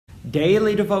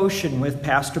Daily Devotion with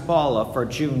Pastor Balla for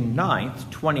June 9th,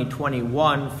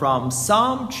 2021 from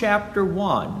Psalm chapter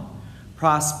 1,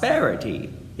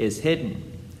 Prosperity is Hidden.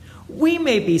 We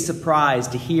may be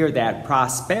surprised to hear that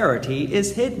prosperity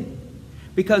is hidden,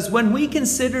 because when we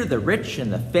consider the rich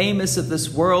and the famous of this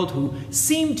world who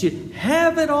seem to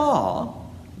have it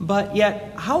all, but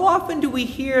yet how often do we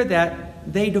hear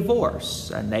that they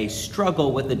divorce and they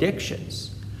struggle with addictions?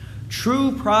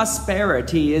 True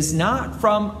prosperity is not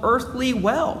from earthly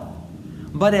wealth,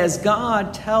 but as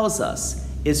God tells us,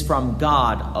 is from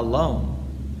God alone.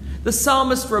 The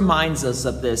psalmist reminds us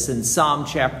of this in Psalm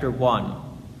chapter 1.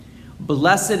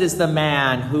 Blessed is the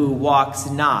man who walks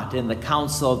not in the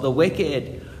counsel of the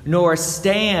wicked, nor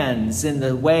stands in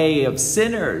the way of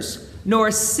sinners,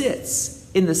 nor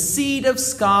sits in the seat of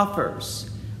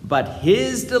scoffers. But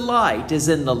his delight is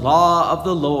in the law of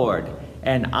the Lord,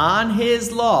 and on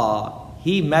his law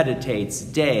he meditates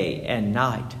day and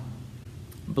night.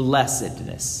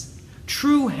 Blessedness,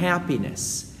 true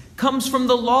happiness, comes from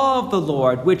the law of the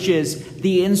Lord, which is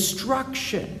the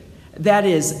instruction, that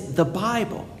is, the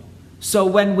Bible. So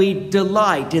when we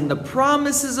delight in the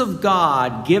promises of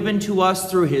God given to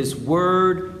us through his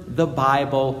word, the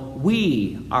Bible,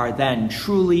 we are then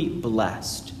truly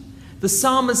blessed. The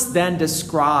psalmist then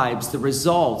describes the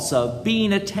results of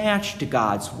being attached to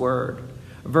God's word.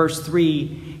 Verse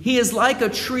 3, he is like a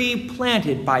tree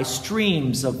planted by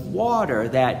streams of water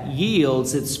that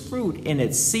yields its fruit in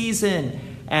its season,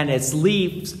 and its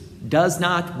leaves does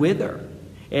not wither.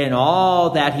 In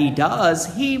all that he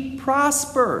does, he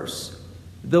prospers.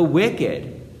 The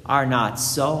wicked are not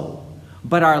so,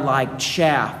 but are like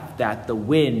chaff that the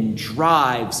wind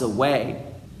drives away.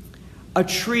 A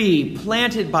tree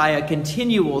planted by a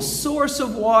continual source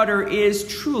of water is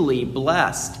truly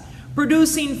blessed,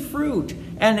 producing fruit,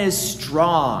 and is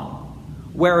strong,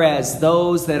 whereas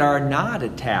those that are not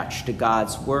attached to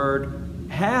God's word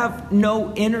have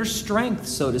no inner strength,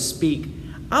 so to speak.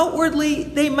 Outwardly,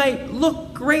 they might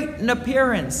look great in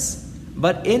appearance,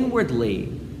 but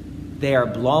inwardly, they are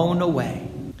blown away.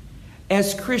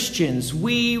 As Christians,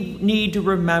 we need to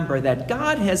remember that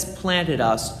God has planted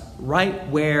us right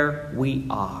where we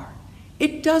are.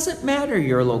 It doesn't matter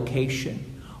your location.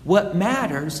 What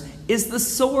matters is the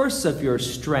source of your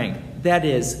strength, that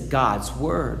is God's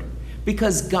word,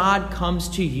 because God comes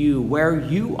to you where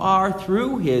you are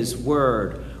through his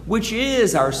word, which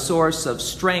is our source of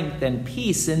strength and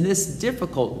peace in this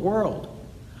difficult world.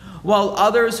 While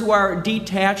others who are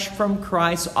detached from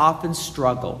Christ often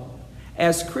struggle,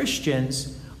 as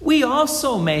Christians, we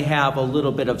also may have a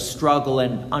little bit of struggle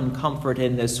and uncomfort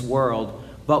in this world,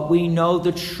 but we know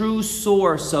the true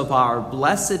source of our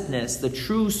blessedness, the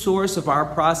true source of our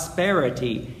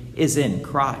prosperity is in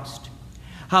Christ.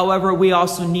 However, we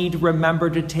also need to remember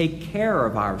to take care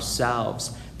of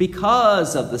ourselves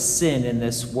because of the sin in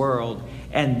this world.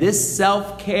 And this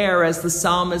self-care, as the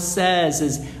psalmist says,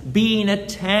 is being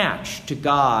attached to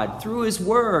God through his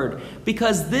word,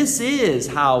 because this is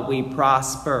how we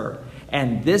prosper.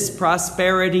 And this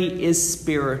prosperity is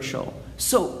spiritual.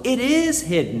 So it is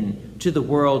hidden to the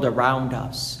world around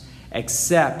us,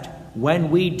 except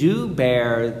when we do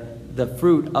bear the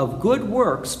fruit of good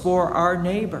works for our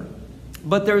neighbor.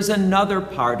 But there's another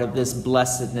part of this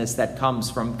blessedness that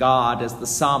comes from God, as the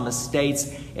psalmist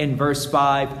states in verse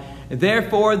 5,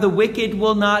 therefore the wicked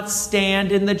will not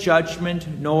stand in the judgment,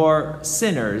 nor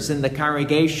sinners in the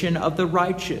congregation of the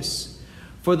righteous.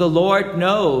 For the Lord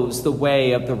knows the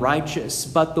way of the righteous,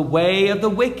 but the way of the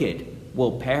wicked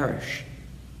will perish.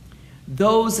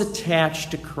 Those attached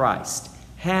to Christ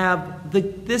have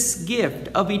this gift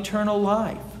of eternal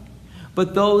life.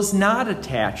 But those not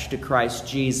attached to Christ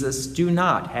Jesus do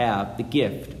not have the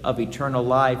gift of eternal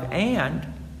life and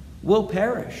will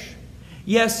perish.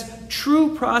 Yes,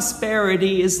 true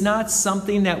prosperity is not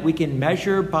something that we can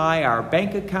measure by our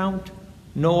bank account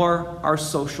nor our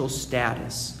social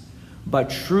status. But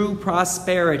true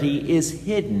prosperity is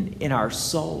hidden in our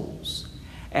souls,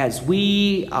 as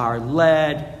we are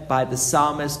led by the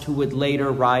psalmist, who would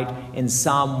later write in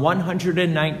Psalm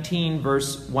 119,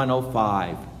 verse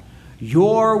 105,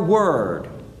 your word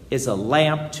is a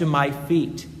lamp to my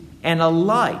feet and a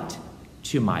light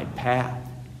to my path.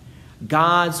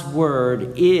 God's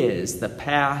word is the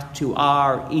path to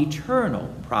our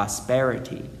eternal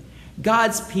prosperity.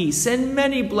 God's peace and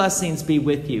many blessings be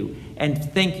with you,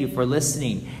 and thank you for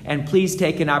listening. And please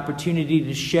take an opportunity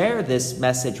to share this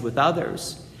message with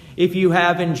others. If you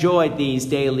have enjoyed these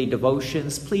daily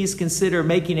devotions, please consider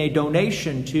making a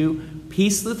donation to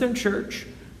Peace Lutheran Church,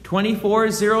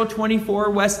 24024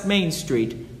 West Main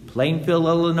Street, Plainfield,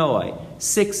 Illinois,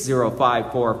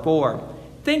 60544.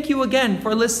 Thank you again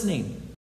for listening.